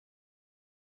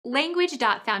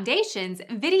Language.Foundation's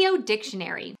Video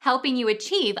Dictionary, helping you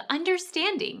achieve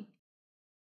understanding.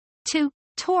 2.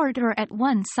 Toward or at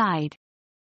one side.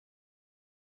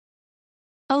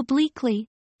 Obliquely,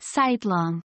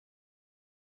 sidelong.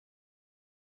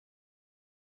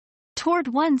 Toward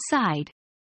one side.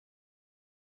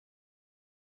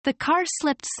 The car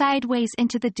slipped sideways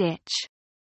into the ditch.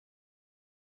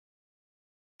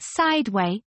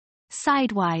 Sideway,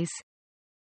 sidewise.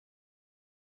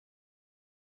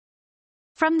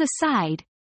 From the side,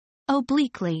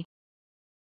 obliquely.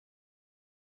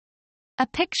 A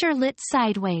picture lit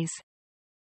sideways.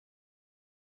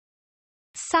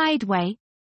 Sideway,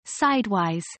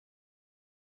 sidewise.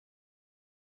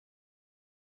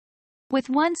 With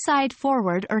one side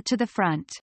forward or to the front.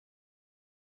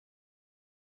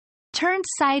 Turned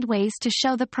sideways to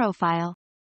show the profile.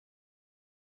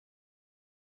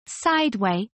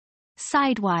 Sideway,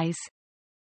 sidewise.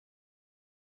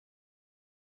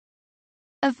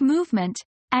 Of movement,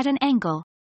 at an angle.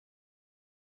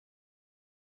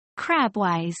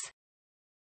 Crabwise.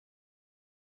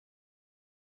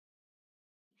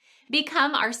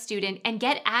 Become our student and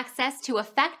get access to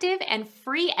effective and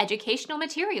free educational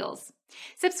materials.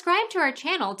 Subscribe to our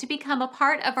channel to become a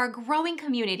part of our growing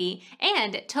community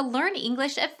and to learn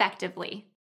English effectively.